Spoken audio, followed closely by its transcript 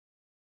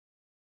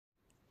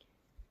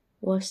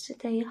Was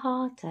today a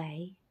hard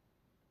day?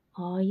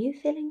 Are you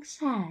feeling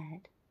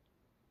sad,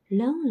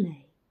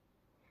 lonely,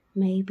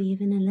 maybe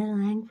even a little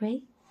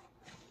angry?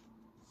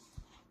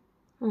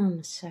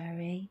 I'm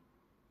sorry.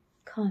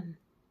 Come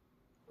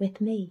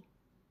with me.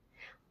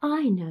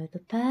 I know the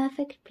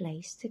perfect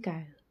place to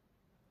go.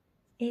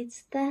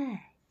 It's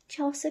there,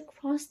 just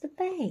across the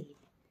bay.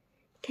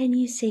 Can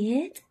you see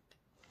it?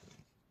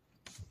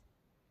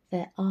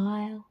 The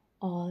Isle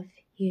of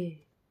You.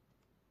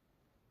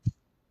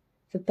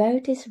 The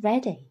boat is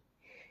ready.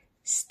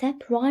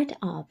 Step right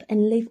up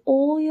and leave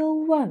all your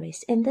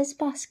worries in this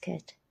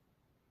basket.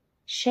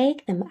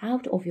 Shake them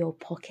out of your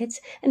pockets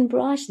and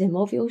brush them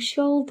off your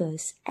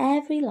shoulders,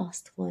 every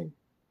last one.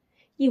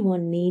 You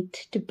won't need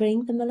to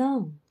bring them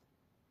along.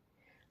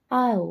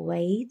 I'll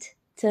wait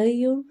till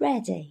you're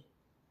ready.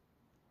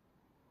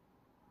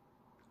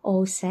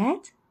 All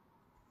set?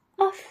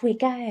 Off we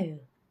go.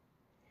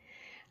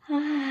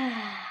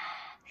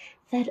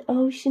 That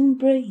ocean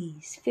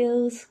breeze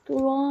feels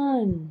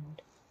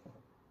grand.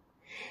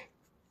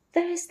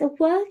 There's the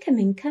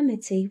welcoming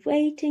committee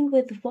waiting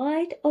with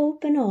wide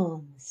open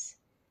arms.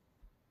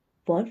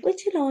 What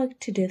would you like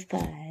to do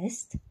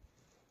first?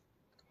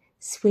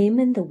 Swim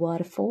in the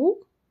waterfall?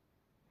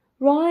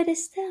 Ride a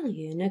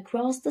stallion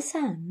across the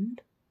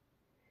sand?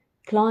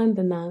 Climb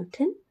a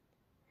mountain?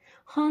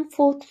 Hunt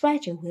for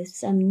treasure with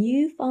some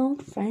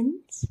newfound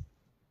friends?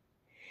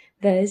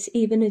 There's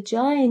even a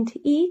giant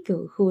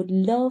eagle who would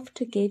love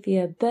to give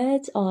you a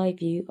bird's eye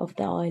view of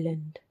the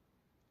island.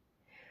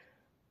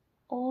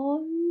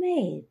 Or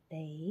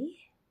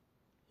maybe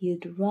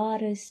you'd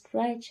rather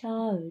stretch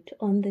out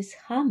on this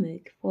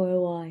hammock for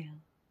a while.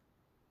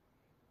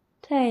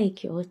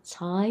 Take your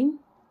time.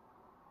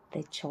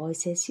 The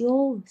choice is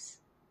yours.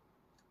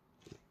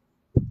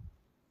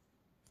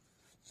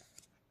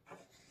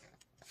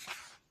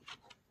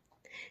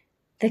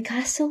 The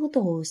castle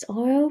doors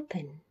are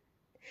open.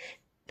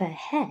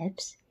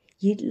 Perhaps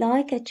you'd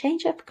like a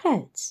change of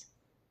clothes.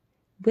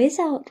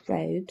 Without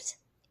robes,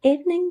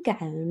 evening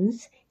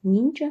gowns,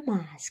 ninja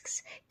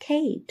masks,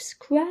 capes,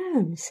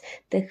 crowns,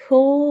 the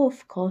whole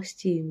of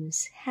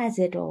costumes has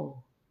it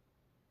all.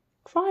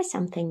 Try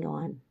something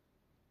on.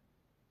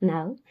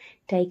 Now,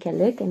 take a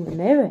look in the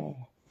mirror.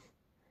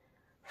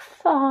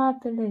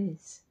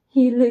 Fabulous!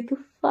 You look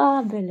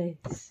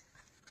fabulous!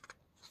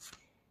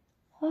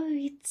 Oh,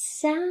 it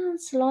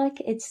sounds like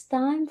it's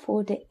time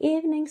for the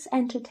evening's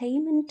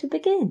entertainment to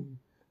begin.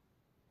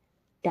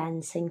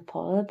 Dancing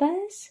polar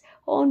bears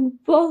on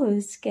roller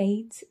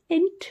skates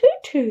in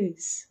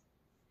tutus.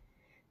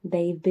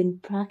 They've been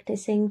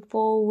practicing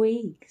for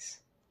weeks,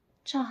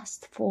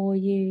 just for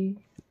you.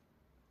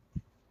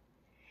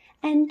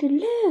 And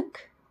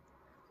look,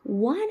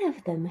 one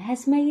of them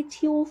has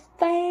made your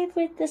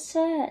favorite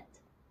dessert.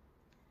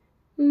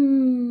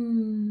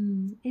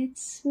 It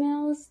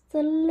smells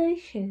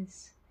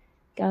delicious.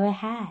 Go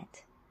ahead,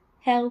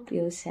 help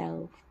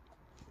yourself.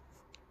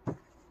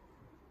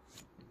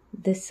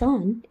 The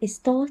sun is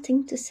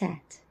starting to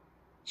set.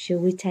 Shall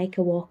we take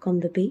a walk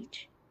on the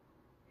beach?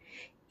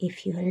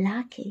 If you're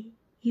lucky,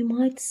 you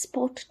might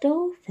spot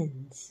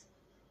dolphins.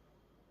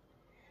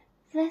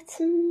 That's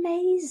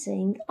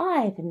amazing.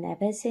 I've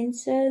never seen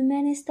so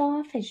many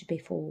starfish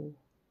before.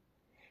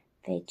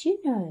 Did you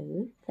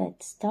know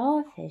that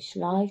starfish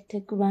like to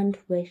grant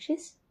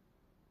wishes?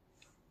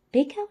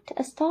 Pick out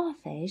a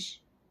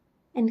starfish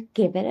and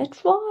give it a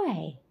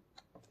try.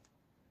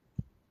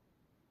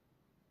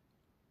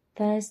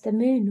 There's the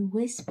moon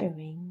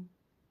whispering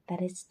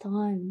that it's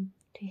time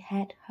to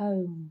head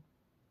home.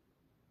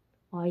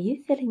 Are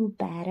you feeling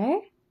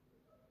better?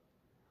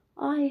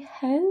 I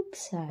hope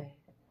so.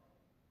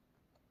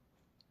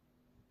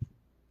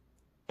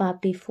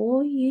 But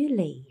before you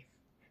leave,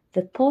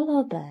 the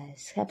polar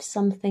bears have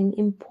something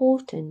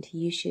important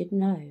you should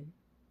know.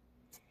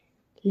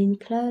 Lean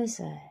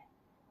closer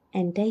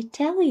and they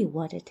tell you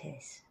what it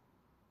is.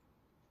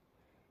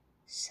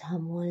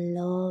 Someone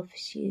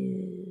loves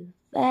you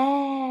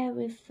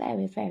very,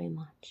 very, very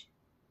much.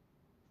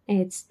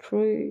 It's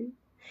true.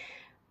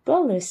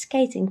 Roller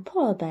skating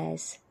polar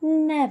bears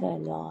never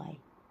lie.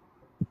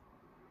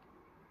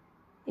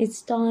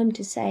 It's time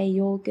to say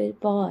your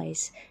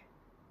goodbyes,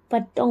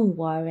 but don't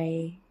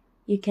worry.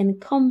 You can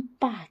come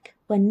back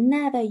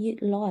whenever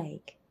you'd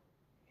like.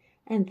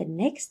 And the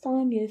next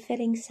time you're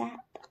feeling sad,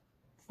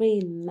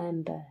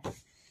 remember,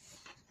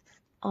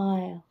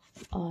 Isle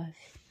of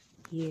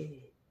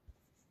You.